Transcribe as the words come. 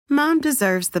Mom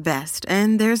deserves the best,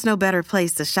 and there's no better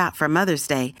place to shop for Mother's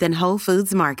Day than Whole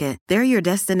Foods Market. They're your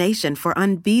destination for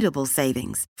unbeatable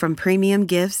savings, from premium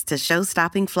gifts to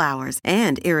show-stopping flowers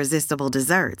and irresistible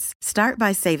desserts. Start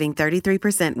by saving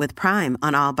 33% with Prime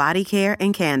on all body care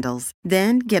and candles.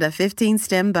 Then get a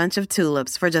 15-stem bunch of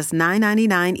tulips for just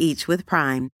 $9.99 each with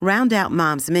Prime. Round out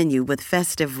Mom's menu with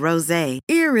festive rosé,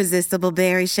 irresistible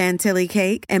berry chantilly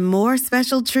cake, and more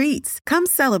special treats. Come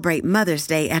celebrate Mother's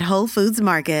Day at Whole Foods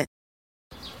Market.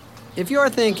 If you're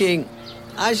thinking,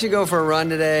 I should go for a run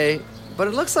today, but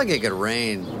it looks like it could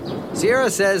rain, Sierra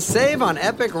says save on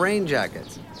Epic rain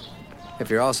jackets. If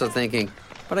you're also thinking,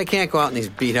 but I can't go out in these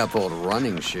beat-up old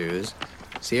running shoes,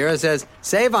 Sierra says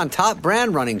save on top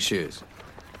brand running shoes.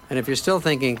 And if you're still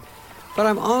thinking, but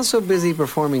I'm also busy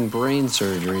performing brain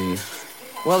surgery,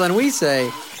 well, then we say,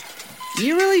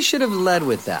 you really should have led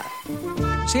with that.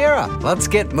 Sierra, let's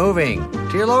get moving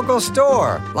to your local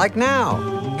store, like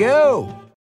now. Go!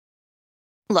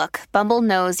 Look, Bumble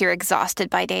knows you're exhausted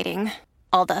by dating.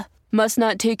 All the, must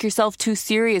not take yourself too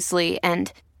seriously,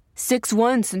 and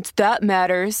 6'1" since that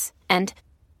matters, and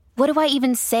what do I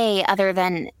even say other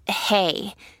than,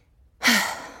 hey?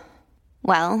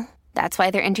 Well, that's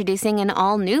why they're introducing an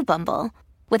all-new Bumble,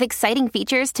 with exciting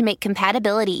features to make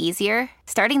compatibility easier,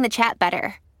 starting the chat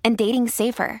better, and dating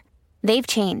safer. They've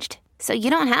changed, so you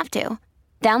don't have to.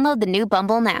 Download the new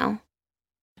Bumble now.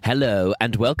 Hello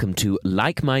and welcome to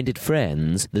Like-Minded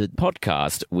Friends, the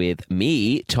podcast with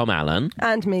me, Tom Allen.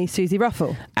 And me, Susie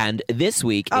Ruffle. And this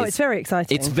week it's very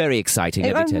exciting. It's very exciting,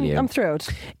 let me tell you. I'm thrilled.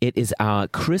 It is our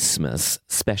Christmas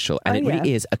special, and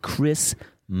really is a Christmas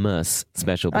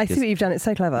special. I see what you've done. It's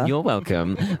so clever. You're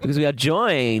welcome. Because we are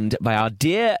joined by our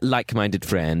dear like-minded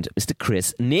friend, Mr.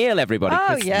 Chris Neal, everybody.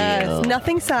 Oh, Chris yes. Neal.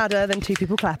 Nothing sadder than two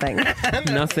people clapping.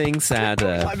 Nothing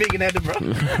sadder. Like being in Edinburgh.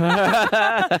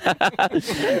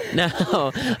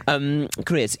 Now,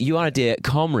 Chris, you are a dear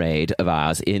comrade of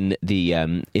ours in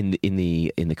the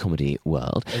comedy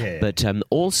world, but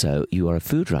also you are a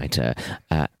food writer.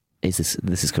 Is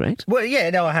this is correct? Well,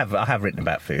 yeah, no, I have written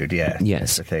about food, yeah.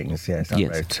 Yes. For things, yes. I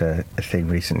wrote a thing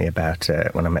recently about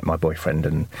when I met my boyfriend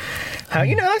and how,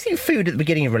 I think food at the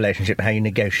beginning of a relationship, how you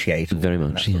negotiate. Very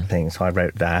much, yeah. Thing. So I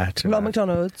wrote that. Like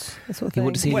McDonald's, that sort of thing.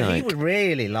 What does he Well, like? he would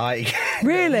really like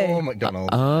Really? more McDonald's.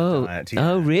 Oh, diet,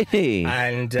 yeah. oh, really?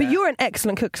 And, But you're an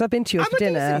excellent cook, because I've been to yours I'm for a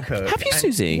dinner. decent cook. Have you, And-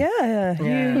 Susie? Yeah.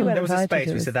 Yeah. You went There was a invited space,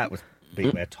 to we us. said that was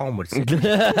where Tom would sit. You were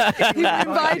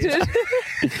invited.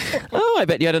 Oh, I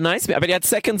bet you had a nice bit. I bet you had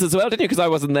seconds as well, didn't you? Because I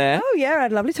wasn't there. Oh, yeah, I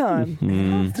had a lovely time.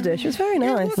 Pasta dish. It was very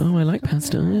nice. Oh, I like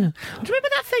pasta, yeah. Do you remember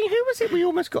that thing? Who was it? We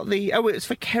almost got the... Oh, it was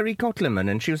for Kerry Godliman,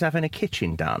 and she was having a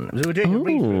kitchen done. We were doing a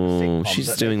read-through of sitcoms she's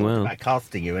that doing they thought well. about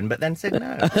casting you in, but then said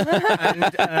no.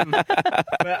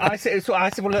 But I said, well,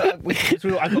 look,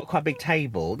 I got quite a big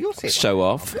table. You'll see. Show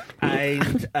off.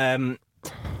 And...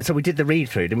 So we did the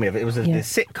read-through, didn't we? It was a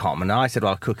sitcom, and I said,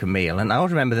 well, I'll cook a meal. And I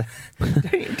always remember,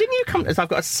 didn't you come... I've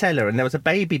got a cellar, and there was a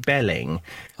baby belling.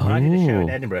 When I did a show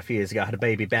in Edinburgh a few years ago, I had a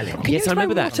baby belling. Yes, I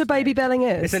remember that. What a baby belling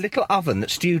is? It's a little oven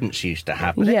that students used to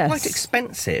have, but they're quite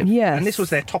expensive. Yes. And this was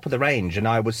their top of the range, and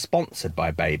I was sponsored by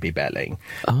Baby Belling.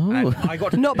 Oh. And I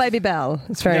got Not Baby Bell.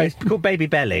 It's very... No, it's called Baby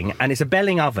Belling, and it's a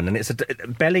belling oven,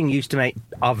 and Belling used to make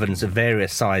ovens of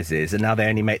various sizes, and now they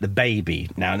only make the baby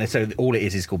now, and so all it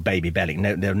is called Baby Belling.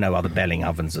 No, there are no other belling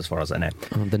ovens as far as I know.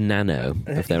 Oh, the nano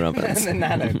of their ovens. The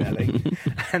nano belling.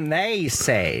 And they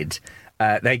said,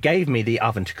 they gave me the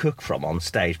oven to cook from on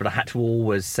stage, but I had to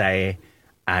always say,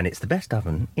 and it's the best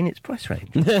oven in its price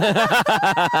range. Did you?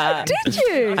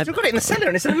 I've got it in the cellar,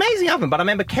 and it's an amazing oven, but I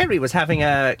remember Kerry was having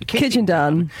a kitchen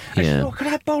done. And she said, oh, could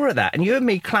I borrow that? And you and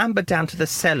me clambered down to the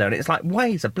cellar, and it's like,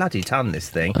 weighs a bloody ton, this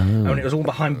thing. And it was all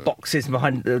behind boxes, and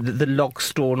behind the log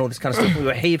store and all this kind of stuff. We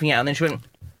were heaving it out, and then she went,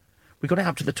 we got it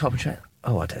up to the top, and she went,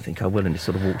 oh, I don't think I will, and just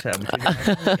sort of walked out.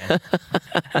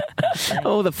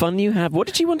 Oh, the fun you have. What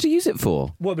did you want to use it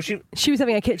for? Well, but she was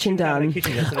having a kitchen done.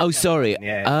 Oh, sorry.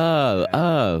 Yeah.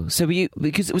 Oh. So were you...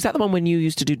 Because was that the one when you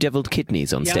used to do deviled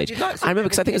kidneys on stage? I remember,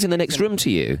 because I think it was in the next room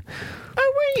to you.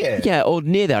 Oh, were you? Yeah, or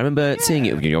near there. I remember seeing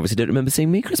it. You obviously don't remember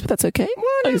seeing me, Chris, but that's okay. Well,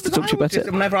 no, I used to talk to you about it.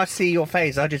 Whenever I see your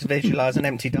face, I just visualise an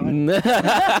empty dining.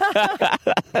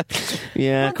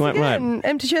 Yeah, Once quite again, right.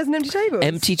 Empty chairs and empty tables.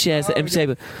 Empty chairs, empty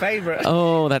table. Favourite.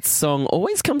 Oh, that song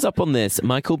always comes up on this.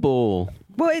 Michael Ball.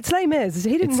 Well, it's Les Mis.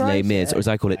 He didn't It's write Les Mis, it. or as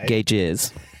I call it, Gay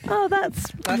Jizz. Oh,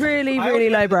 that's really, I really always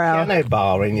remember lowbrow. The piano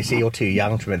bar, and you see, you're too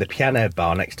young to remember the piano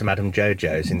bar next to Madame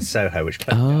Jojo's in Soho, which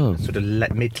closed down in the sort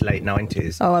of mid to late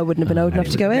 90s. Oh, I wouldn't have been old enough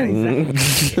to go in.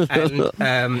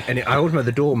 I always remember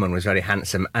the doorman was very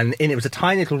handsome, and it was a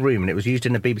tiny little room, and it was used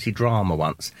in a BBC drama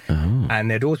once. And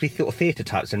there'd always be theatre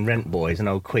types and rent boys and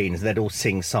old queens, and they'd all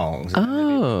sing songs.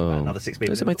 Another 6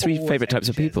 people. Those are my 3 favourite types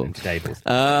of people. Tables.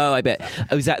 Oh, I bet.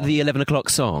 Oh, is that the 11 o'clock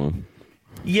song?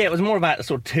 Yeah, it was more about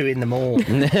sort of 2 in the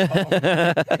morning. Get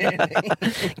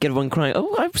everyone crying.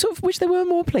 Oh, I sort of wish there were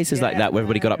more places like that where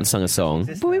everybody got up and sung a song.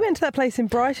 But we went to that place in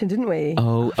Brighton, didn't we?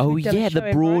 Oh We've done a yeah, show the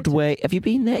in Broadway. Have you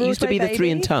been there? It used to be the Broadway 3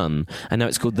 and Baby? Ton, and now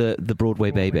it's called the Broadway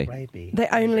Baby. They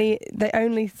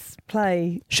only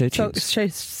play Show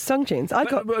tunes. song tunes. I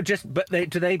got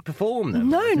Do they perform them?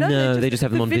 no. They just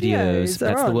have them on videos. are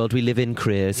That's the on. world we live in,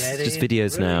 Chris. Yeah, Just they're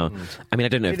videos now. brilliant. I mean, I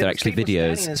don't know if they're actually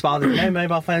videos. No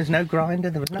mobile phones, no grinder.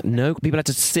 There was nothing. No, people had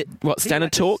to stand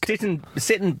and talk.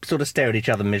 Sit and sort of stare at each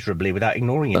other miserably without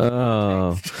ignoring it.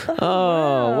 Oh,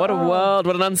 what a world!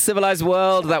 What an uncivilized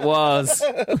world that was.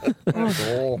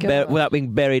 Without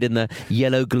being buried in the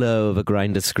yellow glow of a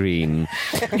grinder screen.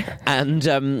 And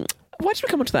why did we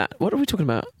come on to that? What are we talking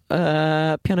about?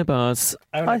 Piano bars,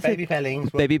 Baby Bellings.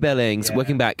 Baby Bellings,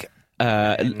 working back,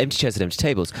 empty chairs and empty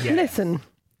tables. Yeah. Listen,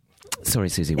 Sorry,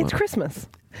 Susie. it's What? Christmas.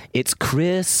 It's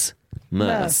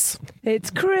Christmas. It's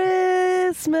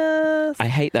Christmas. I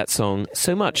hate that song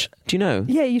so much. Do you know?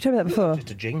 Yeah, you told me that before.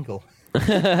 Just a jingle.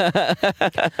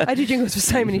 I do jingles for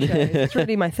so many shows. It's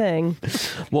really my thing.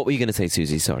 What were you going to say,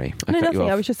 Susie? Sorry, I No, cut you nothing.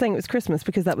 off. I was just saying it was Christmas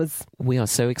because that was. We are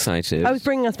so excited. I was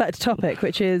bringing us back to topic,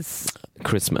 which is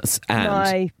Christmas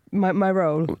and my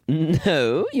role.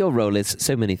 no, your role is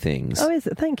so many things. Oh, is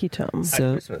it? Thank you, Tom.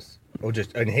 So Christmas. Or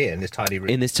just in here, in this tiny room.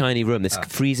 in this tiny room, this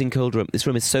freezing cold room, this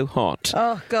room is so hot.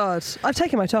 Oh God, I've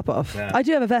taken my top off. Yeah. I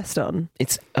do have a vest on.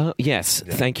 It's yes.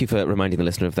 Thank you for reminding the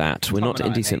listener of that. We're Tom not and I are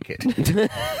indecent. naked.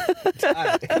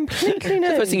 Completely The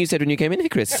new. first thing you said when you came in here,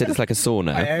 Chris, said it's like a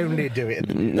sauna. I only do it.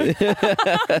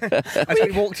 As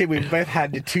we walked in, we both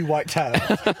handed 2 white towels.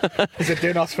 He said,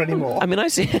 "Don't ask for any more. I mean, I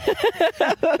see.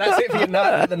 That's it for your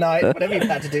night for the night. Whatever you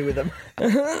had to do with them."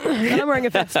 And I'm wearing a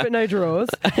vest but no drawers.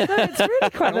 So it's really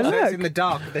quite a Also, it's look. in the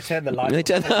dark. They turn the light. They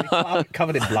turn- on.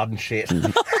 Covered in blood and shit.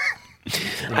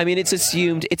 I mean, it's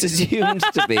assumed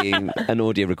to be an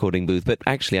audio recording booth, but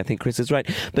actually, I think Chris is right.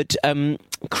 But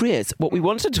Chris, what we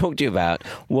wanted to talk to you about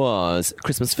was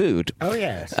Christmas food. Oh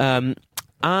yes.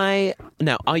 Are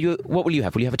you? What will you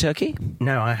have? Will you have a turkey?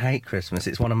 No, I hate Christmas.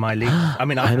 It's one of my least. I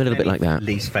mean, I'm a little bit like that.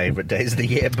 Least favourite days of the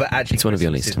year, but actually, It's one of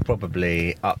your Christmas least. is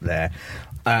probably up there.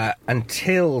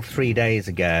 Until 3 days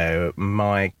ago,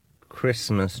 my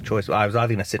Christmas choice. I was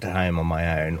either going to sit at home on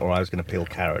my own, or I was going to peel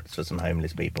carrots for some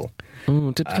homeless people.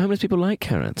 Oh, do homeless people like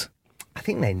carrots? I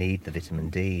think they need the vitamin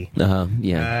D.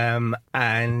 Yeah. And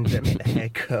I mean, the hair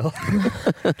curl.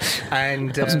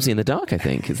 And Helps them see in the dark, I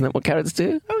think. Isn't that what carrots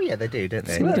do? oh yeah, they do, don't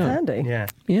they? Well, that's don't. handy. Yeah.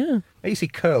 Yeah. You see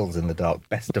curls in the dark,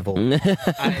 best of all. And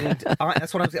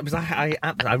that's what I was. Because I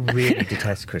really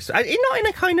detest Christmas. Not in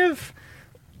a kind of.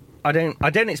 I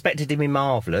don't expect it to be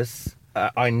marvellous.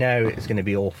 I know it's going to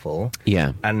be awful.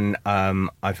 Yeah. And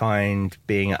I find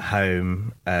being at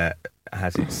home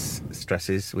has its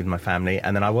stresses with my family.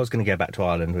 And then I was going to go back to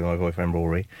Ireland with my boyfriend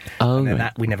Rory. Oh, and then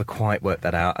right. we never quite worked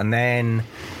that out. And then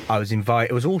I was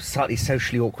invited. It was all slightly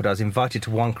socially awkward. I was invited to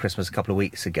one Christmas a couple of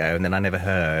weeks ago, and then I never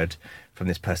heard from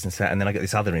this person. And then I got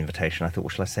this other invitation. I thought, well,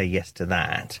 shall I say yes to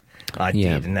that? I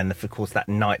Yeah. did. And then, of course, that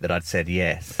night that I'd said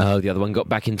yes. Oh, the other one got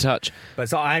back in touch. But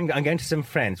so I'm going to some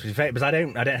friends, which is very, because I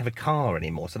don't have a car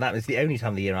anymore. So that was the only time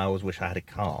of the year I always wish I had a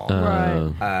car.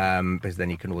 Right. Because then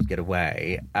you can always get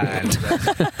away. And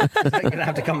they're going to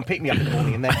have to come and pick me up in the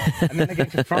morning. And then they're going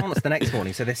to France the next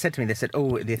morning. So they said to me,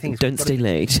 oh, the thing is... Don't stay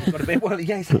late. Well,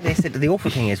 yeah, they said the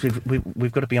awful thing is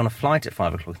we've got to be on a flight at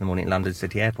 5 o'clock in the morning at London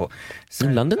City Airport. So,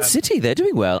 London City, they're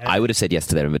doing well. I would have said yes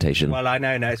to their invitation. well, I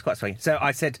know, it's quite funny. So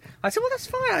I said, well, that's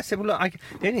fine. I said, well, look,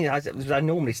 the only thing I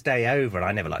normally stay over, and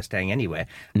I never like staying anywhere.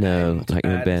 No, And, like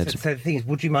you're in bed. So the thing is,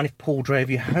 would you mind if Paul drove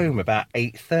you home about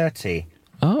 8:30?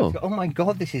 Oh. Oh my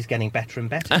God, this is getting better and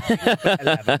better. At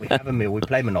 11, we have a meal, we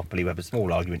play Monopoly, we have a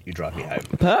small argument, you drive me home.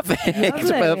 Perfect. Lovely.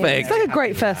 Perfect. It's like a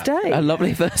great first date. A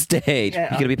lovely first date. You're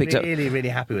going to be picked up. Really, really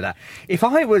happy with that. If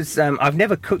I was, I've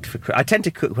never cooked for. I tend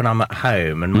to cook when I'm at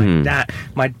home, and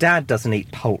my dad doesn't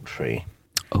eat poultry.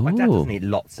 My dad doesn't eat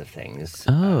lots of things.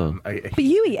 Oh. But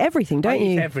you eat everything, don't I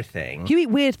eat you? everything. You eat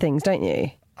weird things, don't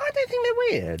you? I don't think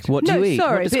they're weird. What do no, you eat?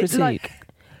 sorry, What does Chris but eat?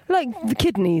 like the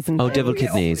kidneys and. Oh, devil Yeah,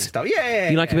 kidneys. stuff. Yeah.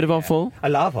 You like a bit of offal? I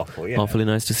love offal, yeah. Awfully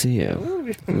nice to see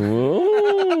you.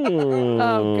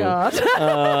 Oh God!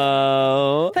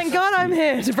 Oh. Thank God I'm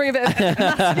here to bring a bit of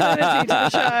masculinity to the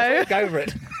show. Go over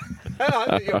it.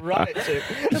 I think you're right too.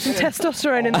 Got some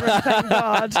testosterone in the room, thank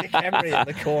God. Dick Emery in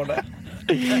the corner.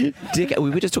 Dick,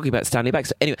 we were just talking about Stanley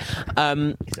Baxter. Anyway,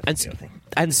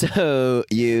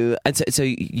 so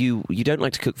you don't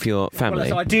like to cook for your family. Well,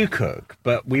 so I do cook,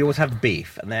 but we always have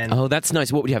beef, and then. Oh, that's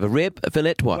nice. What would you have? A rib, a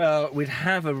fillet, what? Well, we'd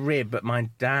have a rib, but my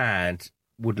dad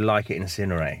would like it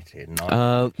incinerated.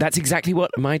 That's exactly what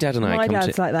my dad and I My come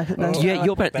dad's to. like that. Yeah,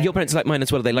 your parents are like mine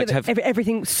as well. They like to have.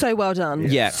 Everything so well done.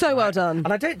 Yeah. So well done.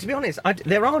 And I don't, to be honest,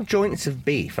 there are joints of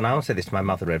beef, and I will say this to my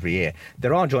mother every year.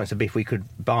 There are joints of beef we could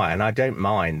buy, and I don't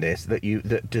mind this,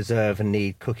 that deserve and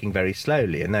need cooking very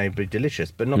slowly, and they'd be delicious,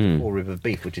 but not a full rib of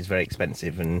beef, which is very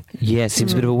expensive. And Yeah,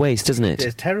 seems a bit of a waste, doesn't it?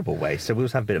 there's terrible waste, so we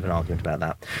always have a bit of an argument about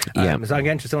that. Yeah. So I'm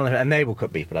going to someone, and they will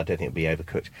cook beef, but I don't think it'll be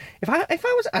overcooked. If I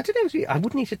was, I don't know, I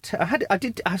wouldn't need to. I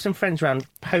did have some friends around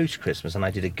post Christmas, and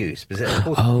I did a goose. Because of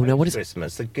course, what is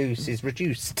Christmas? The goose is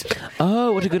reduced.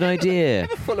 Oh, what a good idea.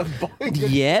 Full of boiled.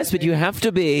 Yes, but you have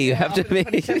to be. You have to be.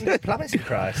 Plummets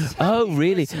price. Oh,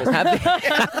 really?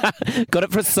 Got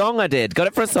it for a song, I did. Got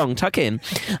it for a song. Tuck in.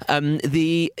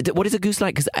 What is a goose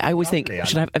like? Because I always think,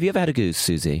 have you ever had a goose,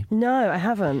 Susie? No, I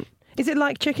haven't. Is it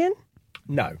like chicken?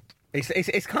 No.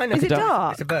 It's kind of... Is it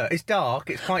dark? It's a bird. It's dark.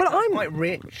 It's quite, quite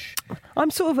rich.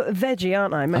 I'm sort of veggie,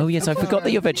 aren't I? Oh, yes, I forgot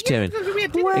that you're vegetarian.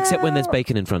 Well, Except when there's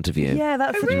bacon in front of you. Yeah,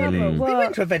 that's the trouble. We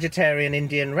went to a vegetarian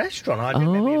Indian restaurant. I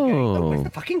remember you going, where's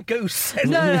the fucking goose?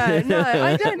 No,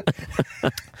 I don't.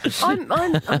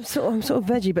 I'm sort of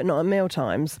veggie, but not at meal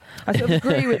times. I sort of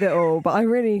agree with it all, but I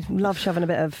really love shoving a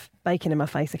bit of bacon in my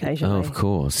face occasionally. Oh, of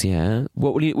course, yeah.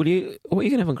 What are you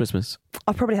going to have on Christmas?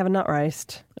 I'll probably have a nut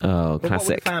roast. Oh, But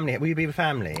classic. Will you be with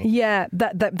family? Yeah,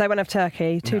 they won't have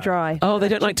turkey. Too dry. Oh, they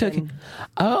don't like turkey.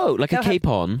 Oh, like a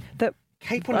capon.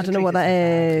 Capon I don't know what that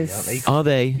is. Are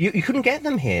they? You couldn't get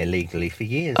them here legally for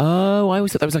years. Oh, I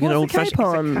always thought that was like an What's a old-fashioned...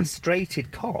 capon? It's a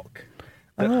castrated cock.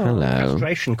 Hello.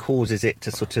 Castration causes it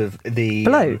to sort of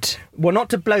Bloat? Well, not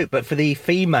to bloat, but for the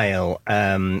female.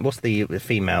 What's the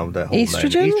female? The hormone?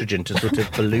 Estrogen to sort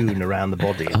of balloon around the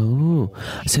body. Oh,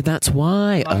 so that's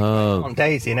why. Aunt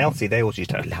Daisy and Elsie, they always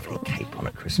used to have a lovely capon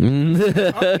at Christmas. You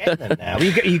can't get them now.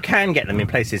 You can get them in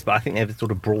places, but I think they're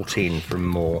sort of brought in from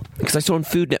more. Because I saw on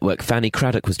Food Network, Fanny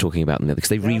Craddock was talking about them because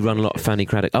they rerun a lot of Fanny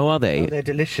Craddock. Oh, are they? Oh, they're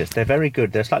delicious. They're very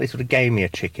good. They're slightly sort of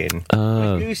gamier chicken.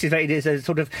 Oh. A goose is a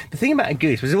sort of... The thing about a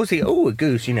goose was always a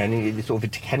goose, you know, and sort of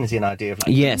a Dickensian idea of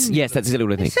like... Yes, that's exactly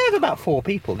what I They think. serve about 4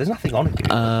 people. There's nothing on a goose.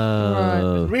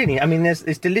 Oh. Really, I mean,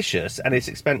 it's delicious and it's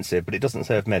expensive, but it doesn't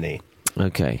serve many.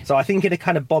 Okay. So I think in a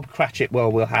kind of Bob Cratchit,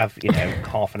 we'll have,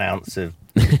 half an ounce of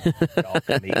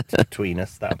dark meat between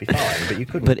us. That'll be fine. But you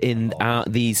couldn't. But in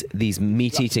these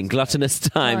meat-eating gluttonous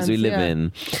times we live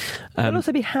in... There'll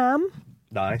also be ham.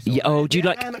 Nice. Yeah, do you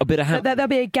like a bit of ham? There'll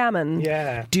be a gammon.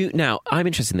 Yeah. Now, I'm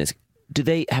interested in this. Do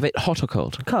they have it hot or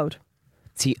cold? Cold.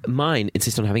 See, mine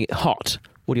insist on having it hot.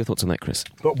 What are your thoughts on that, Chris?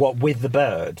 But what, with the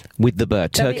bird? With the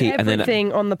bird, There'll turkey, be and then...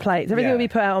 everything on the plates. Everything will be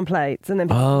put out on plates, and then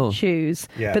people can choose.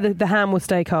 Yeah. But the ham will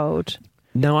stay cold.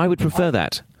 No, I would prefer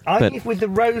that. I think if with the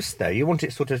roast, though, you want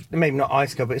it sort of, maybe not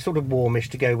ice cold, but it's sort of warmish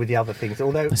to go with the other things.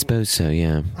 Although I suppose so,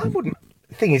 yeah. I wouldn't.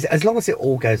 The thing is, as long as it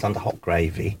all goes under hot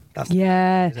gravy, that's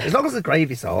as long as the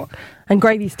gravy's hot. And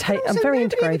gravy's I'm very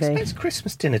into Nobody gravy. expects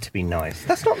Christmas dinner to be nice.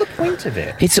 That's not the point of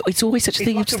it. It's always such a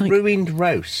thing. It's like a ruined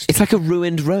roast. It's like a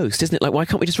ruined roast, isn't it? Like, why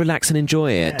can't we just relax and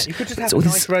enjoy it? Yeah, you could just have a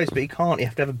nice roast, but you can't. You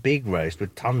have to have a big roast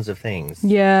with tons of things.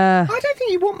 Yeah. I don't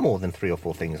think you want more than 3 or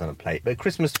 4 things on a plate, but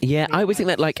Christmas... Yeah, I always think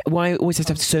that, like, why always have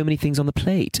to have so many things on the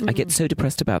plate? I get so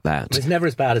depressed about that. It's never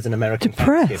as bad as an American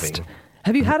Depressed? Thanksgiving.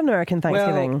 Have you had an American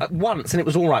Thanksgiving? Well, once, and it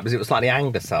was all right because it was slightly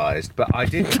anglicised, but I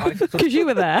did... Because you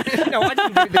were there. No, I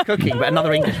didn't do the cooking, but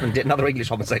another Englishman did, another English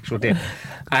homosexual did.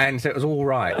 And so it was all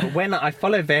right. But when I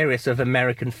follow various of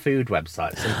American food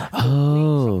websites,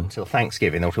 and until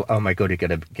Thanksgiving, they'll talk, oh my God, you're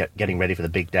going to getting ready for the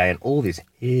big day, and all this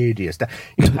hideous stuff.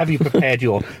 Have you prepared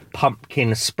your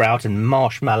pumpkin sprout and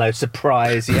marshmallow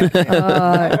surprise yet?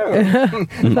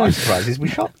 My surprise is we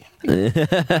shot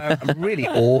really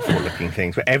awful looking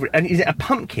things. And is it a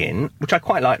pumpkin, which I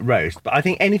quite like roast, but I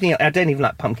think anything, I don't even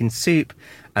like pumpkin soup,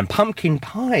 and pumpkin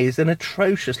pie is an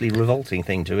atrociously revolting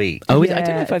thing to eat. Oh, I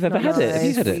don't know if I've ever had it. Have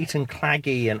you had it? Sweet and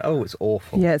claggy, and it's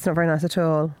awful. Yeah, it's not very nice at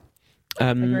all.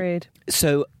 Agreed.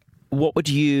 So, what would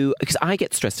you... Because I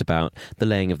get stressed about the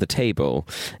laying of the table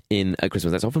at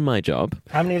Christmas. That's often my job.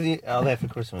 How many of you are there for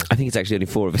Christmas? I think it's actually only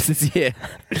 4 of us this year.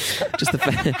 Just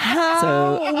the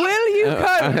How will you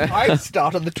cope? I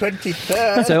start on the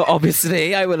 23rd. So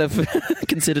obviously I will have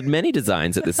considered many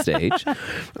designs at this stage.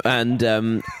 And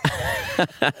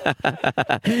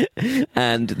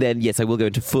And then, yes, I will go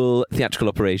into full theatrical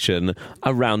operation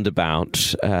around about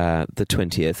the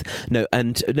 20th. No,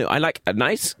 I like a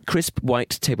nice, crisp white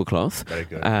tablecloth. Very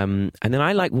good. And then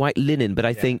I like white linen, but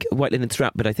I think white linen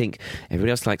throughout. But I think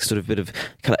everybody else likes sort of a bit of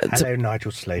colour. Hello,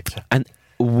 Nigel Slater. And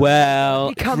well,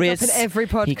 He comes Chris, up in every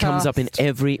podcast. He comes up in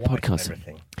every White on podcast.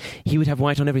 everything. He would have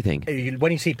white on everything.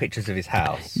 When you see pictures of his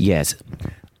house, Yes,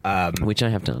 which I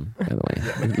have done, by the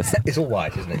way. it's all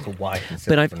white, isn't it? It's all white. And But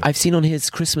silver and- I've seen on his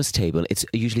Christmas table, it's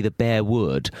usually the bare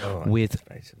wood Oh, with that's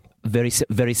very simple.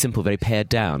 very simple, very pared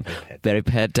down, very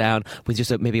pared down with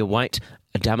just maybe a white.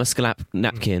 A damask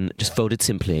napkin, just folded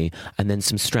simply, and then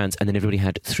some strands, and then everybody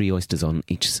had 3 oysters on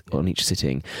each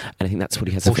sitting, and I think that's what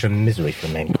he has. Portion of misery for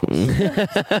men.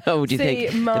 Oh, would you See, think?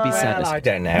 There'd be my- sadness. Well, I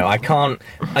don't know. I can't.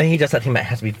 I think he does that thing that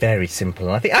has to be very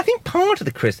simple. And I think part of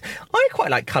the Christmas, I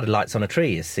quite like coloured lights on a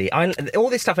tree. You see, all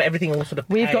this stuff, everything all sort of.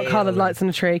 We've got pale coloured and- lights on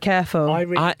a tree. Careful. I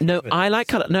really I like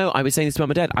colour. No, I was saying this to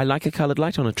Mum and Dad. I like a coloured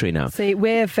light on a tree now. See,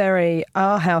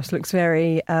 our house looks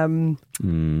very.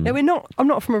 No, we're not. I'm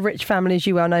not from a rich family, as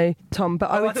you well know, Tom.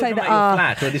 But I would say that our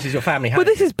flat, or this is your family house. Well,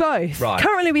 this is both. Right.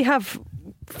 Currently, we have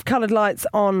coloured lights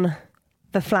on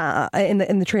the flat in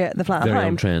the tree at the flat Very at home.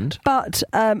 on trend. But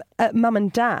at Mum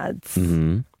and Dad's,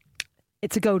 Mm-hmm.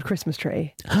 it's a gold Christmas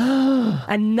tree,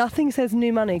 and nothing says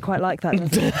new money quite like that.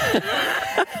 Does it?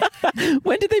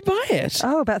 When did they buy it?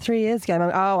 Oh, about 3 years ago.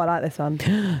 I like this one.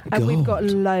 And we've got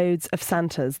loads of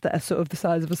Santas that are sort of the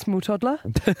size of a small toddler.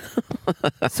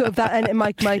 Sort of that. And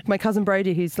my cousin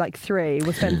Brody, who's like 3,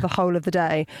 will spend the whole of the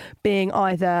day being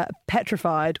either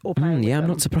petrified or playing with Yeah, I'm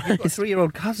them. not You've got a surprised.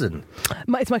 3-year-old cousin.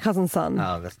 It's my cousin's son.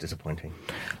 Oh, that's disappointing.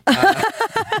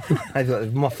 I've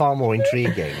got far more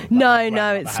intriguing. No, My no,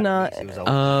 grandmother it's had a not. niece who was old.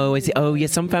 Oh, is it? Oh,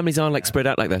 yes. Some families are like spread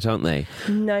out like that, aren't they?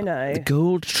 No. The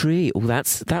gold tree. Oh,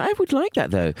 that. I would like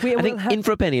that though. We- I think we'll have- in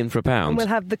for a penny, in for a And pound. we'll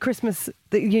have the Christmas.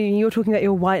 You're talking about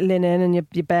your white linen and your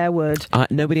bare wood.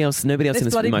 Nobody else in This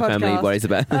this bloody in my family podcast. worries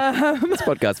about this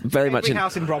podcast. Very much Every in.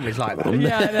 house in Bromley's like that.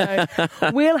 Yeah, I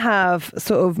know. We'll have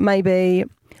sort of maybe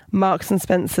Marks and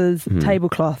Spencer's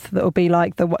tablecloth that will be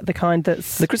like the kind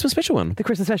that's The Christmas special one. the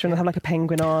Christmas special. And have like a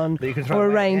penguin on, That you can throw or a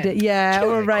away, reindeer. yeah.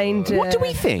 Or a reindeer. What do we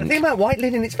The think? thing about white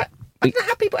linen, I don't know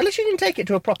how people, unless you can take it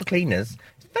to a proper cleaner's,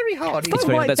 it's very hard. It's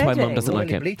very- It's white That's why Mum bedding. doesn't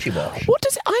like it. Bleachy wash. What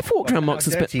does it? I've walked around Marks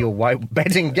and Dirty Spencer. your white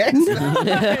bedding gets.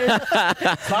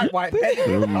 It's like white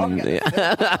bedding.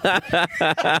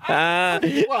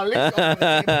 Well, let's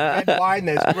red wine,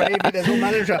 there's gravy, there's all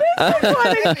manner of...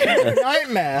 It's a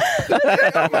nightmare.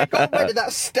 Oh my God, where did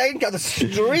that stain go? The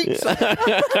streaks.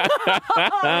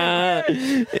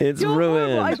 It's You're horrible.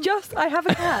 ruined. I have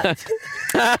a cat.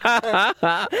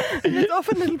 And there's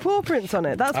often little paw prints on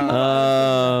it. That's my.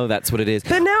 Oh, that's what it is.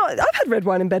 But now I've had red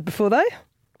wine in bed before, though.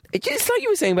 It's like you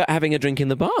were saying about having a drink in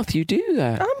the bath. You do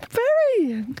that. I'm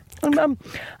very.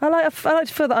 I like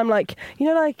to feel that I'm like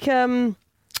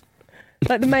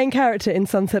like the main character in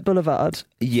Sunset Boulevard.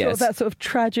 Yes. Sort of that sort of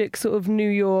tragic sort of New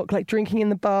York, like drinking in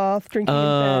the bath, drinking in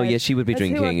Oh, bed. yes, she would be That's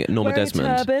who drinking I- Norma wearing a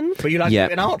Desmond. turban. But you like Yeah.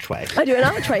 to do an archway. I do an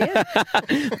archway, yeah.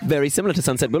 Very similar to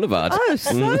Sunset Boulevard. Oh,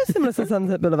 so similar to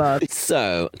Sunset Boulevard.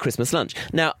 So, Christmas lunch.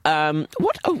 Now,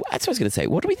 what? Oh, that's what I was going to say.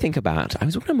 What do we think about? I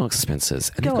was walking around Marks and Spencer's,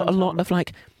 and they've Go got on, a lot Tom. of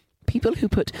like people who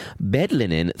put bed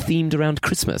linen themed around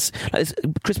Christmas. Like this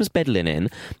Christmas bed linen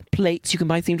plates you can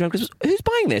buy themed around Christmas. Who's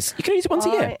buying this? You can only use it once a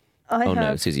year. I Oh no,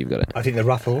 have Susie, you've got it. I think the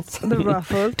ruffles. the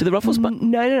ruffles. Do the ruffles?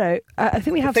 No. I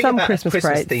think we have The thing some about Christmas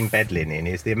Christmas plates. themed bed linen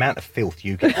is the amount of filth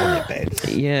you get on your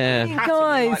beds. Yeah.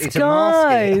 Guys, It's a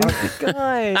mask,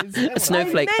 guys.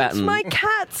 Snowflake I meant pattern. my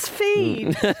cat's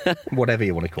feet. Whatever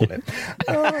you want to call it.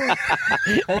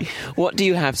 What do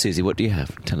you have, Susie? What do you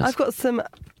have? Tell us. I've got some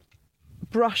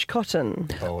brush cotton.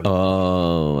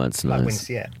 Oh, that's Like nice.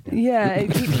 Winciette. Yeah,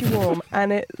 it keeps you warm,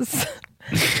 and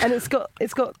it's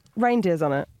got reindeers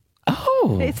on it.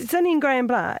 Oh, It's only in grey and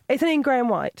black. It's only in grey and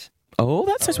white. oh,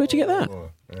 that's nice. Where'd you get that?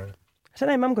 I don't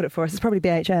know. Mum got it for us. It's probably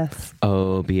BHS.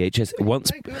 Oh, BHS.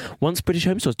 Once British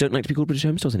Home Stores don't like to be called British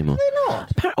Home Stores anymore. They're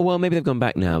not. Well, maybe they've gone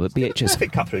back now, but BHS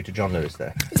Perfect cut through to John Lewis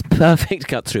there. is perfect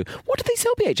cut through. What do they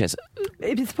sell BHS?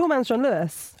 It's poor man's John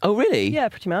Lewis. Oh, really? Yeah,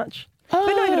 pretty much. Oh.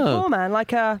 But not even a poor man,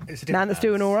 like a It's a man different that's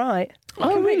doing man's. all right.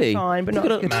 Oh, Completely really? fine, but You've not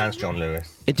got as good. Man's John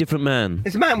Lewis. A different man.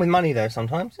 It's a man with money though.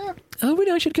 Sometimes. Yeah. Oh,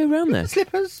 really? I should go round there.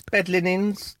 Slippers, bed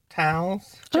linens,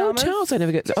 towels. Oh, Pajamas. Charles, I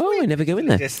never go in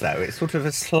there. This though, it's sort of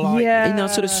a slight. Yeah. In our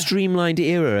sort of streamlined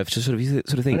era of just sort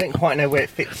of I thing. don't quite know where it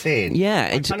fits in. Yeah,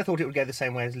 I it's- kind of thought it would go the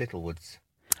same way as Littlewoods.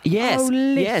 Yes, Oh,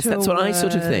 yes, that's what I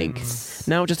sort of think. Littlewords.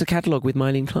 Now just a catalogue with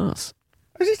Mylene Class.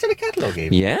 Is it still a catalogue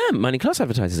even? Yeah, Miley Class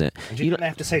advertises it. And you don't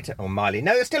have to say to Miley,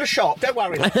 no, it's still a shop, don't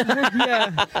worry.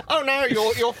 Yeah. Oh no,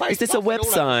 your face Is this a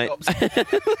website?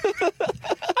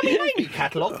 I mean, maybe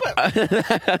catalogue,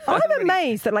 but... I'm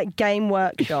amazed that like Game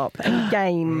Workshop and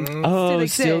Game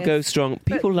still go strong.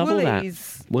 People love all that.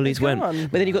 Woolies they're went. gone.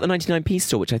 But then you got the 99p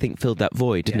store, which I think filled that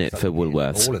void, didn't it, for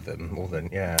Woolworths? All of them,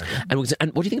 yeah. And what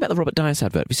do you think about the Robert Dias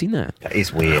advert? Have you seen that? That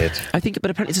is weird. I think,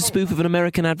 but apparently it's a spoof of an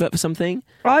American advert for something.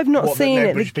 I've not What, seen that no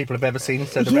it. British people have ever seen?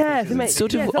 So the Yeah, references- it's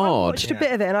sort of so I odd. watched a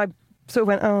bit of it and I sort of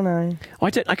went, oh no. I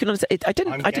can understand. I I'm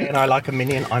gay didn't. and I like a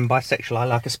minion. I'm bisexual. I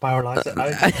like a spiralizer.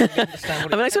 I don't really understand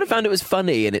what I mean, I sort of found it was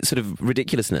funny and its sort of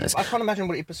ridiculousness. I can't imagine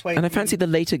what he persuaded. And I fancied the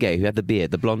later gay who had the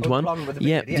beard, the blonde one. blonde with the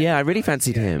yeah, beard, yeah, I really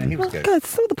fancied He him. was Oh, good. God,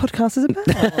 that's what the podcast is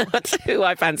about. That's who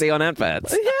I fancy on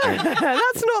adverts. Yeah,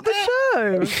 that's not the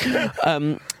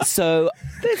show. So,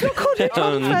 It's not called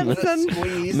John Fenton.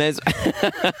 Squeeze.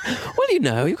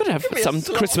 well, you've got to have me a some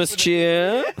slot. Christmas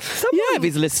cheer. Yeah, if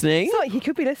he's listening. It's like he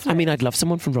could be listening. I mean, I'd love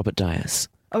someone from Robert Dias.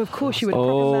 oh, of course you would.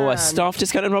 Oh, proper a man. staff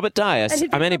discount on Robert Dias. And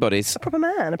he'd be I'm anybody's. A proper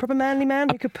manly man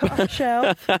who could put up a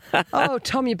shelf. Oh,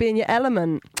 Tom, you'd be in your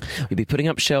element. You'd be putting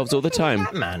up shelves all the time.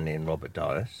 That man in Robert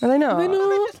Dias. Are they not? Why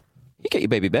not? You get your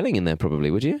Baby Belling in there, probably,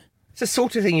 would you? It's the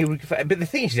sort of thing you would. But the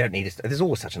thing is, you don't need. There's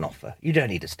always such an offer. You don't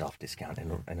need a staff discount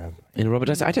in a. In Robert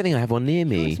Dias? I don't think I have one near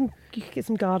me. You could get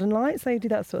some garden lights. They do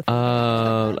that sort of thing.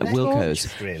 Oh, like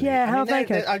Wilco's. Really. Yeah, I how mean, they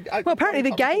go. Well, apparently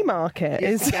the gay market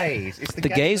It's is. the gays. It's The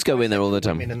gays go in there all the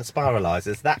time. Women and the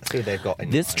spiralisers. That's who they've got in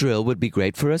This mind. drill would be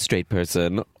great for a straight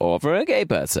person or for a gay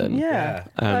person. Yeah,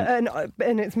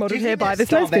 and it's Do modelled you here think by they're this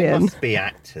staff- They lesbian. must be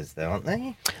actors, though, aren't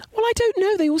they? Well, I don't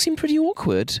know. They all seem pretty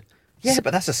awkward. Yeah,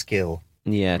 but that's a skill.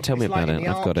 Yeah, tell me It's like about in it. the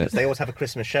I've got it. Archers. They always have a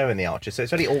Christmas show in the Archers, so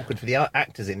it's very awkward for the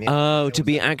actors in the Oh, Archers. to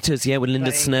be actors, yeah, with Linda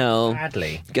Playing Snell.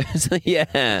 badly.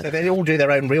 Yeah. So they all do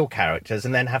their own real characters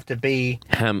and then have to be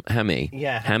Hammy.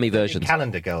 Hammy versions.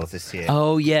 Calendar Girls this year.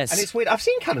 Oh, yes. And it's weird. I've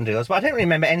seen Calendar Girls, but I don't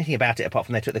remember anything about it apart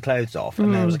from they took the clothes off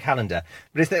and there was a calendar.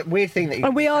 But it's that weird thing that you...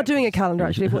 And we are doing a calendar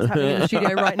actually of what's happening in the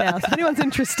studio right now. So if anyone's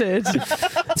interested,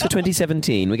 It's for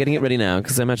 2017. We're getting it ready now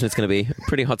because I imagine it's going to be a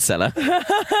pretty hot seller.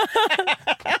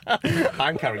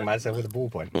 I'm carrying myself with a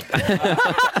ballpoint.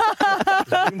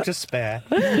 Room to spare.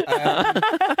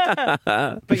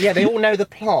 But yeah, they all know the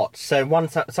plot. So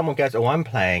once someone goes, "Oh, I'm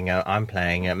playing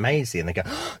Maisie," and they go,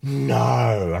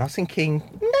 "No," and I was thinking,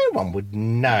 no one would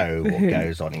know what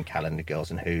goes on in Calendar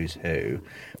Girls and who's who.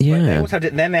 Yeah. But they also have to,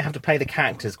 then they have to play the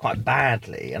characters quite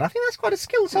badly, and I think that's quite a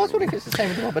skill. So I was wondering if it's the same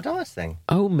with the Robert Dias thing.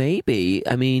 Oh, maybe.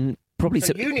 I mean, probably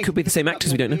you need could be the same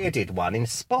actors we don't know. You did one in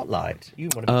Spotlight. You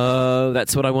want to be Oh,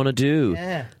 that's what I want to do.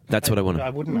 yeah. That's what I want I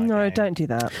to. wouldn't. no, okay. don't do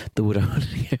that. The wood I want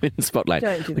to go in Spotlight,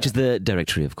 Don't do which is the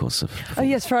directory, of course, of Oh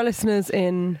yes, for our listeners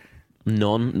in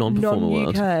non-performer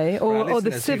world. non-UK For our or the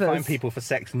listeners who find civers. people for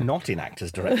sex not in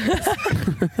actors directors.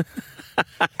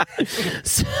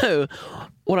 So,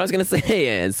 what I was going to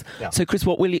say is, Yeah. so Chris,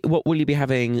 what will you be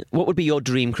having? What would be your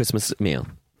dream Christmas meal?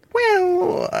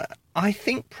 Well, I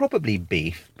think probably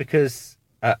beef because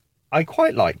I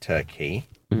quite like turkey,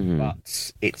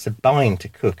 but it's a bind to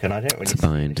cook, and I don't really. It's a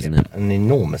bind, see isn't it? An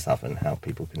enormous oven, how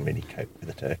people can really cope with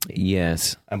a turkey.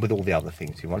 Yes. And with all the other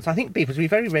things you want. So I think beef, because we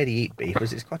very rarely eat beef,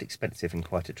 because it's quite expensive and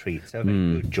quite a treat. So a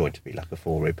very good joint to be like a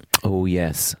four rib. Oh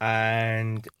yes.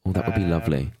 And Oh, that would be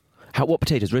lovely. What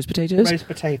potatoes? Roast potatoes? roast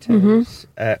potatoes,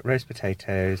 roast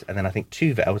potatoes, and then I think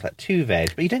two veg. I was like two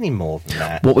veg, but you don't need more than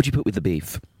that. What would you put with the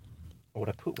beef? What would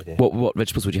I put with it? What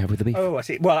vegetables would you have with the beef? Oh, I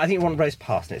see. Well, I think you want roast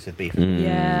parsnips with beef.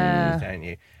 Yeah. Don't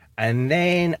you? And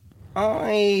then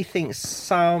I think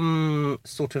some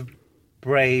sort of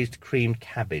braised creamed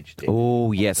cabbage dip.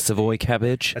 Oh yes, Savoy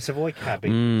cabbage. A Savoy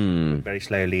cabbage, very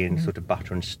slowly in sort of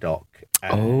butter and stock.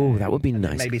 Oh, that would be and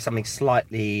then nice. Maybe something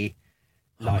slightly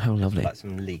like, how lovely. like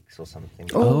some leeks or something.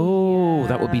 Oh,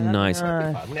 that would be nice.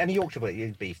 That'd be fun. And a Yorkshire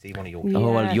pudding, beef, so you want a Yorkshire.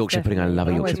 Oh, well, Yes, Yorkshire pudding. I love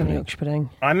a definitely. Yorkshire Always want pudding. Yorkshire pudding.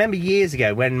 I remember years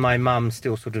ago when my mum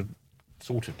still sort of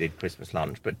did Christmas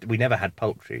lunch, but we never had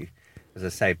poultry, as I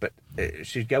say. But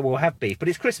she'd go, "Well, have beef, but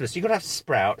it's Christmas. You've got to have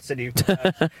sprouts, and you've got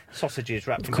to have sausages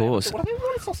wrapped in course. bacon." Well, I mean,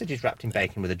 what are sausages wrapped in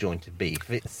bacon with a joint of beef?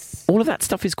 It's All of that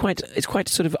stuff is quite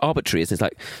sort of arbitrary. Isn't it? It's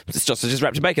like it's just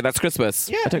wrapped in bacon. That's Christmas.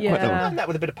 yeah, I don't quite I've know. done that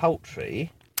with a bit of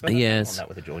poultry. But I don't Yes. want that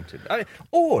with a joint of,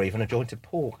 or even a joint of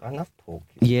pork. I love pork.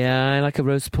 Yeah, I like a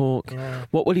roast pork. Yeah.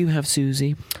 What will you have,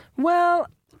 Susie? Well,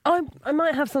 I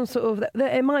might have some sort of.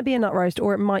 It might be a nut roast,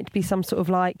 or it might be some sort of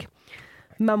like.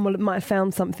 Mum might have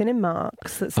found something in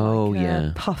Marks that's Oh, like yeah.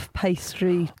 a puff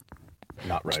pastry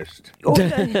nut roast.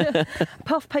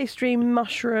 Puff pastry,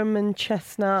 mushroom and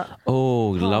chestnut. Oh,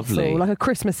 lovely. Castle, like a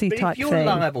Christmassy But type if you're thing.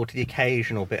 liable to the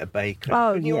occasional bit of bacon,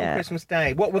 Oh, when you're yeah. on Christmas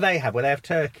Day, what will they have? Will they have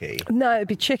turkey? No, it'd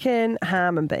be chicken,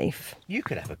 ham and beef. You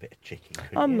could have a bit of chicken,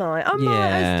 couldn't I you? might.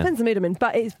 Yeah. It depends on the mood I'm in.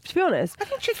 But it's, to be honest, I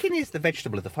think chicken is the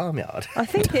vegetable of the farmyard. I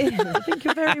think it is. I think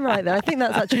you're very right there. I think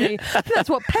that's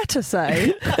what PETA say.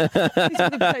 These are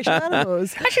the protection of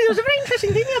animals. Actually, there was a very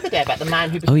interesting thing the other day about the man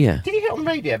who... Oh, yeah. Did you hear it on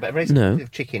radio about raising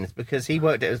of chickens? Because he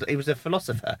was a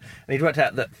philosopher, and he'd worked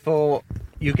out that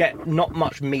you get not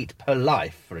much meat per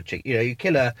life for a chicken. You know, you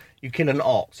kill an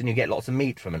ox and you get lots of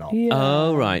meat from an ox. Yeah.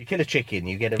 Oh, You right. kill a chicken,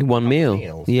 you get One meal.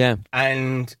 meals. Yeah.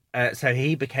 And so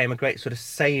he became a great sort of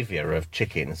saviour of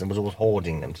chickens and was always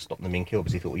hoarding them to stop them being killed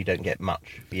because he thought, well, you don't get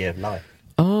much for your life.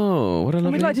 Oh, what a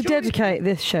lovely... We'd like to dedicate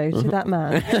this show to that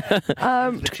man.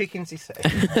 The chickens, he said.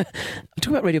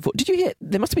 Talking about Radio 4, did you hear...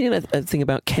 There must have been a thing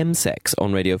about chemsex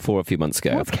on Radio 4 a few months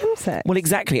ago. What's chemsex? Well,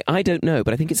 exactly. I don't know,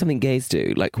 but I think it's something gays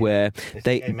do, like where It's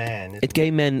they... gay men, isn't It's gay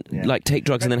men, Yeah. like, take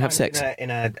drugs and then have sex.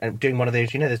 Doing one of those,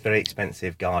 there's very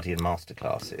expensive Guardian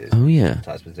masterclasses. Oh, yeah.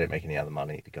 Sometimes they don't make any other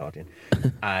money, the Guardian.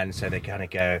 And so they kind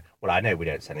of go, well, I know we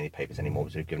don't sell any papers anymore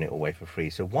because we've given it away for free,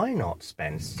 so why not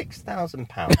spend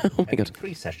 £6,000 Oh, my God.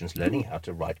 3 sessions learning how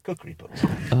to write cookery books?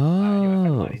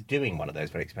 Oh. He's doing one of those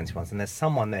very expensive ones, and there's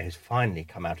someone there who's finally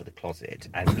come out of the closet,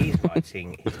 and he's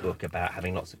writing his book about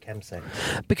having lots of chemsex.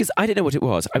 Because I didn't know what it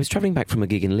was. I was travelling back from a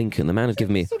gig in Lincoln. The man had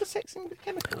given me... Sort of sexing with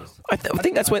chemicals. I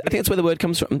think that's where the word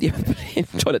comes from. Yeah,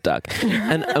 toilet duck.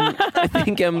 And I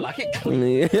think like it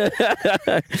clean.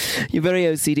 you're very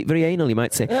OCD, very anal, you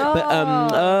might say.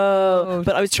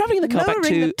 But I was travelling in the car back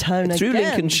Lowering the tone through again.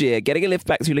 Lincolnshire, getting a lift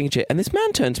back through Lincolnshire, and this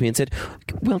man turned to me and said,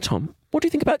 "Well, Tom, what do you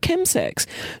think about chemsex?"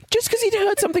 Just because he'd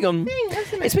heard something on,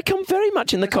 it's become very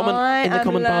much in the common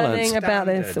learning parlance. about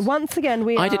this. Standards. Once again,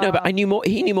 I didn't know about. I knew more.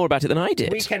 He knew more about it than I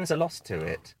did. Weekends are lost to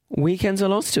it. Weekends are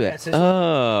lost to it. Yes,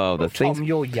 The things. Tom,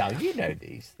 you're young. You know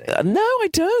these things. No, I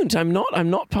don't. I'm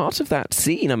not part of that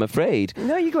scene, I'm afraid.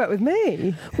 No, you go out with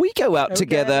me. We go out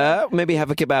together, maybe have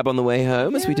a kebab on the way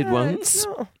home, as we did Yeah, once. It's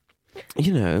not,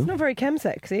 You know, it's not very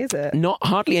chemsexy, is it? not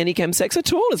hardly any chemsex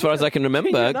at all, as far as I can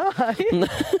remember. No. No.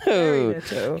 Very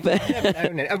little.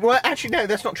 Known it. Well, actually, no,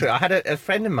 that's not true. I had a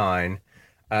friend of mine.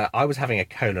 I was having a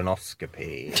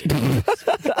colonoscopy.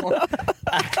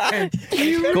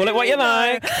 Call it what you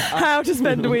like. How to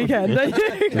spend a weekend, don't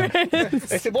you, Chris?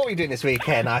 They said, "What were you doing this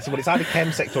weekend?" I said, "Well, it's either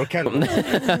chemsex or a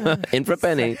colonoscopy." In for a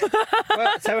penny.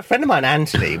 Well, so a friend of mine,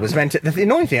 Anthony, was meant to. The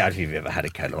annoying thing, I don't know if you've ever had a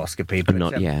colonoscopy, but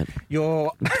Not yet.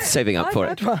 You're. Saving up for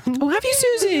I've it. had one. Oh, have you,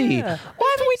 Susie? Yeah.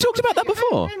 Why haven't we talked about that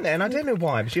before? And I don't know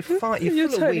why, but you're full You're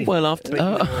of totally- wind. Well, after-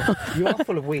 But you are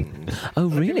full of wind. Oh,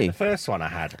 But I think really? The first one I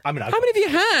had. I mean, How many have you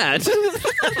had?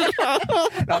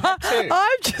 I've had two.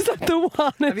 I've just had the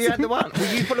one. Have you had the one? Were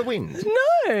you full of wind? No.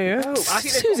 Oh, I think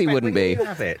they've Susie got wouldn't when be. did you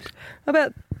have it?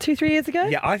 About 2-3 years ago?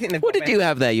 Yeah, I think they've. What got did you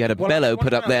have there? You had a bellow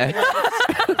put up there. It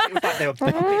was like they were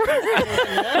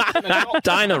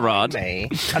Dynarod. me,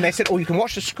 and they said, "Oh, you can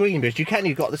watch the screen because you can.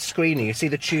 You've got the screen, and you see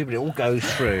the tube, and it all goes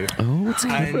through." Oh, it's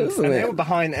And they were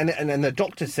behind, and the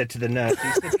doctor said to the nurse,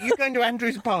 he said, "Are you going to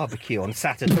Andrew's barbecue on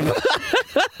Saturday?"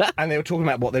 And they were talking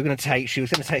about what they were going to take. She was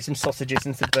going to take some sausages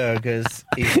and some burgers.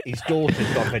 His daughter's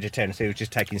gone vegetarian, so he was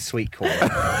just taking sweet corn.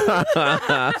 But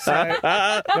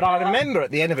I remember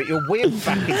at the end of it, you're wheeled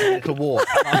back into a little walk,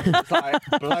 and I was like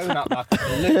blown up like a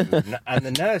balloon. And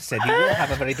the nurse said, "You will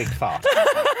have a very big fart."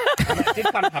 And that did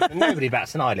kind of happen. Nobody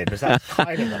bats an eyelid, because that's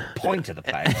kind of the point of the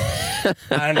place.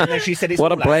 And then she said, "It's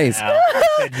What a all out place." now." I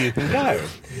said, "You can go."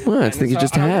 Well, I And think you so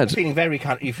just I remember had. feeling very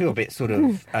kind of, you feel a bit sort of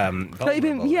Like you've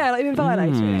been, vulnerable. like you've been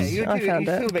violated. You I found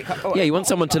feel it. a bit kind of, Yeah, you want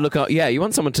someone to look up. Yeah, you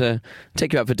want someone to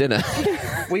take you out for dinner.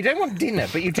 Well, you don't want dinner,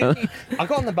 but you do. I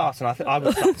got on the bus and I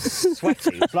was like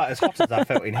sweaty. It was like as hot as I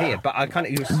felt in here, but I kind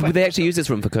of. You were Would sweating. they actually use this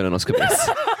room for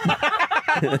colonoscopies?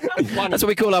 That's what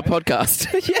we call our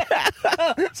podcast.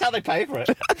 That's how they pay for it.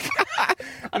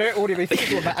 I know audio be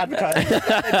thinking about advertising.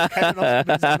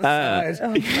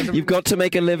 You've got to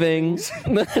make a living.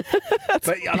 But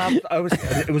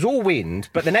it was all wind.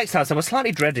 But the next time, so I was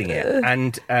slightly dreading it.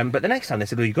 And but the next time they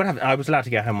said, "Well, you got to have." I was allowed to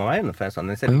go home on my own the first time.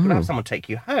 They said, "You've got to have someone take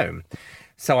you home."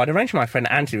 So I'd arranged with my friend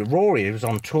Anthony. Rory, who was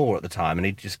on tour at the time, and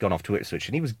he'd just gone off to Ipswich,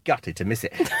 and he was gutted to miss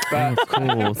it. But, Of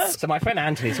course. So my friend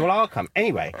Anthony said, "Well, I'll come."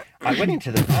 Anyway, I went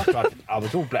into the after I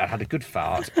was all I had a good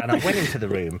fart, and I went into the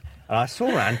room and I saw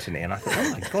Anthony, and I thought, "Oh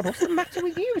my God, what's the matter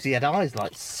with you?" He had eyes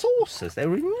like saucers; they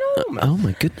were enormous. Oh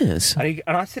my goodness. And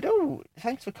I said, "Oh,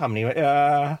 thanks for coming." He went,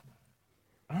 And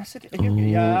I said,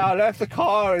 "Yeah, I left the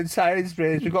car in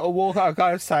Sainsbury's. We've got to walk out,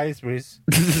 go to Sainsbury's."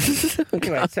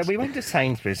 Anyway, so we went to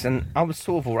Sainsbury's, and I was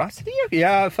sort of all right. I said,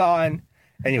 "Yeah, fine."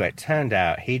 Anyway, it turned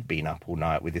out he'd been up all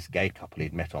night with this gay couple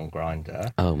he'd met on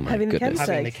Grindr. Oh my Having the goodness.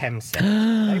 Having the chem sex.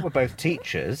 They were both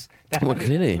teachers. They Well,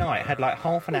 clearly. night had like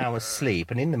half an hour's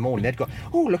sleep, and in the morning they'd go,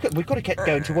 "Oh, look, we've got to get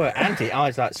going to work." Auntie,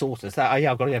 eyes like saucers. Oh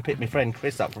yeah, I've got to go pick my friend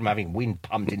Chris up from having wind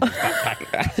pumped into his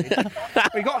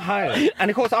backpack. We got home, and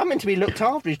of course I'm meant to be looked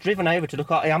after. He's driven over to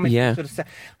look after. I'm meant to sort of say,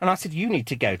 and I said, "You need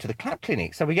to go to the clap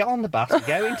clinic." So we get on the bus, we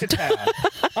go into town.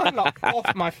 I'm like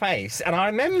off my face, and I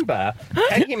remember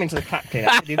taking him into the clap clinic.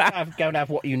 I said, "You go and have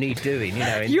what you need doing, you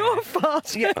know." You're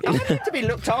fast. Yeah, I need to be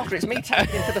looked after. It's me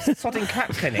taking him to the sodding clap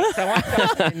clinic. So I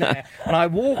go in there and I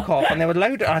walk off, and there were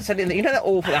loads. I said, "You know that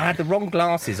awful." I had the wrong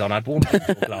glasses on. I'd worn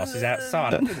pencil glasses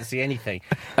outside. I couldn't see anything.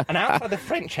 And outside the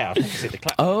French house, opposite the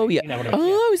clap Oh, clinic, yeah. you know what I mean?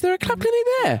 Oh, is there a clap clinic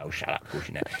there? Oh, shut up! Of course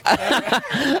you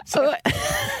know. So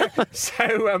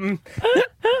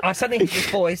I suddenly hear this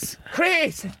voice,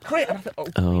 Chris. And I thought,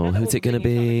 Oh, you know who's that it gonna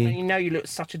thing you be? find when you know you look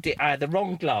such a dick. I had the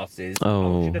wrong glasses.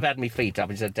 Oh. I should have had my feet up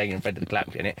instead of taking in front of the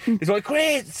clap clinic. He's like,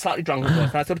 Chris, slightly drunk, of course.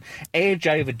 And I sort of edge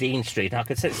over Dean Street, and I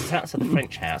could see it's outside the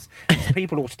French house. There's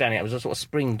people all standing out. It was a sort of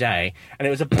spring day, and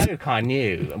it was a bloke I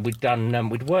knew, and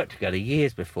we'd worked together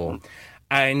years before.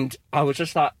 And I was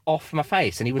just like off my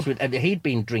face, and he'd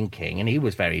been drinking, and he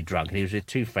was very drunk, and he was with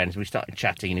two friends. We started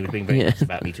chatting, and he was being very nice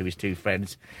about me to his two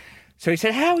friends. So he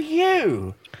said, "How are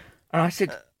you?" And I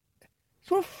said,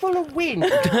 sort of full of wind,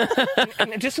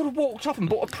 and just sort of walked off and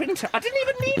bought a printer. I didn't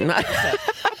even need a printer.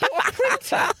 I bought a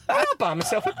printer. I'll buy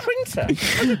myself a printer.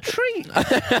 What a treat.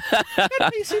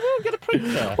 Get a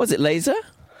printer. Was it laser?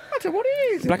 I don't know what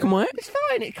it is. Black and white? It's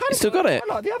fine. It kind of still got it?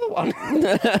 I like the other one.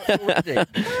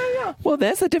 Yeah. Well,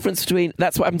 there's the difference between...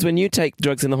 That's what happens when you take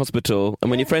drugs in the hospital and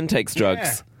when your friend takes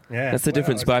drugs. Yeah. That's the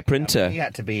difference by a printer. He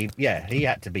had to be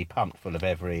pumped full of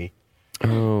every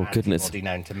Oh, goodness. antibody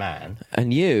known to man.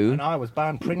 And you... And I was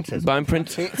buying printers. Buying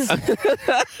printers.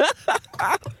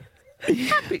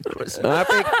 Happy Christmas.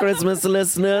 Happy Christmas,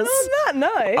 listeners. On that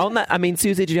note, On that, I mean,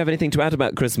 Susie, did you have anything to add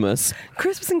about Christmas?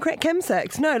 Christmas and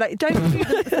chemsex. No, like don't do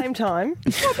them at the same time.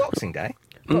 Well, Boxing Day.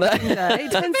 Boxing Day.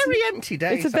 It's a very empty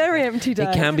day. It's a very empty day.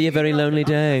 It can be a very lonely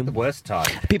day. The worst time.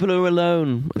 People who are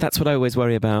alone. That's what I always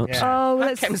worry about. Yeah. Oh, And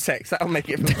let's- chemsex, that'll make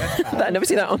it feel better. I never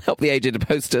see that on Help the Aged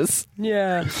posters.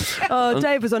 Yeah. Oh,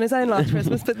 Dave was on his own last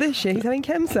Christmas, but this year he's having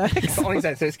chemsex. On his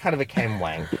own, so it's kind of a chem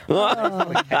wang. It's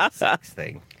not a chemsex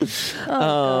thing.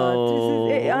 Oh,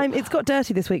 God. It's got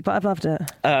dirty this week, but I've loved it.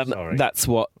 Sorry. That's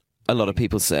what a lot of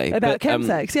people say. About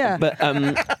chemsex, yeah.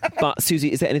 But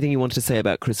Susie, is there anything you wanted to say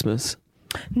about Christmas?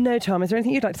 No, Tom, is there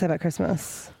anything you'd like to say about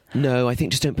Christmas? No, I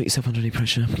think just don't put yourself under any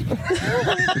pressure.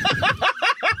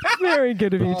 Very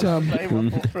good of you, Tom. They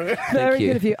will pull through. Very you.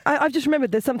 good of you. I've just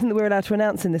remembered there's something that we're allowed to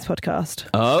announce in this podcast.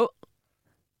 Oh,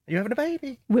 You having a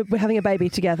baby? We're having a baby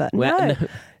together. Well, No.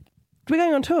 We're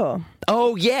going on tour.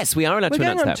 oh yes, we are allowed We're to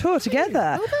going announce on that. tour together.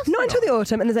 that's Not until the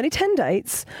autumn, and there's only 10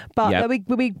 dates, but Yep.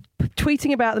 we'll be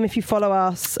tweeting about them if you follow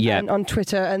us Yep. and on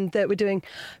Twitter, and that we're doing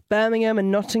Birmingham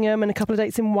and Nottingham and a couple of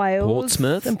dates in Wales.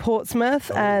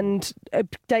 Portsmouth. And a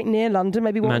date near London,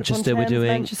 maybe Manchester we're Warwick-on-Thames, doing.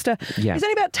 Manchester. Yeah. It's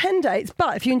only about 10 dates,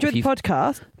 but if you enjoyed the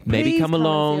podcast, maybe please come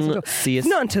along, and see us. see us.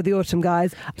 Not until the autumn,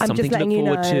 guys. I'm Something just to letting look you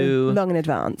know forward to. long in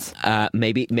advance.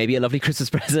 Maybe a lovely Christmas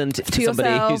present to somebody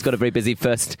yourself. who's got a very busy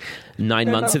first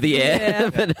 9 months of the year. Yeah.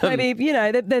 But, Maybe, you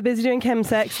know, they're busy doing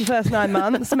chemsex the first 9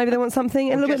 months. Maybe they want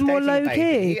something a little bit Just more dating a low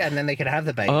baby, key. and then they can have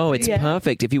the baby. oh, it's Yeah.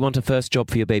 perfect. If you want a first job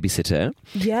for your babysitter,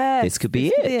 Yes. this could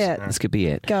be this it. This could be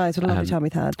it. Guys, what a lovely time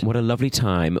we've had. What a lovely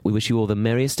time. We wish you all the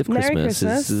merriest of Merry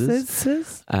Christmases.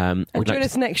 Christmas. And And join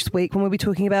us next week when we'll be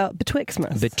talking about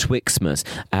Betwixtmas. Betwixtmas.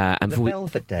 And The before we...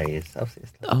 Velvet Days.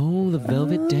 It's Oh, the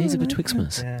Velvet Days of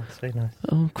Betwixtmas. yeah, it's very nice.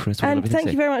 Oh, Chris, what a and lovely thing thank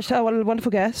to you say. very much to our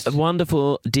wonderful guest. A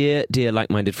wonderful, dear,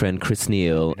 like-minded friend, Chris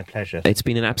Neal. It's been a pleasure. It's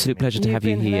been an absolute pleasure to You've have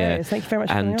you been here. hilarious. Thank you very much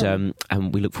for coming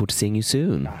And we look forward to seeing you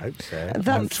soon. I hope so. That's-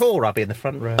 On tour, I'll be in the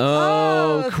front row.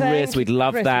 Oh, thank Chris, you, we'd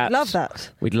love Chris. that. We'd love that.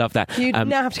 We'd love that. You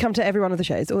now have to come to every one of the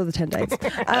shows, all the 10 dates.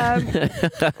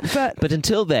 But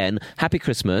until then, happy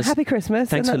Christmas. Happy Christmas.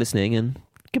 Thanks and for listening and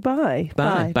Goodbye.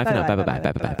 bye. Bye for now.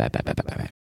 Bye.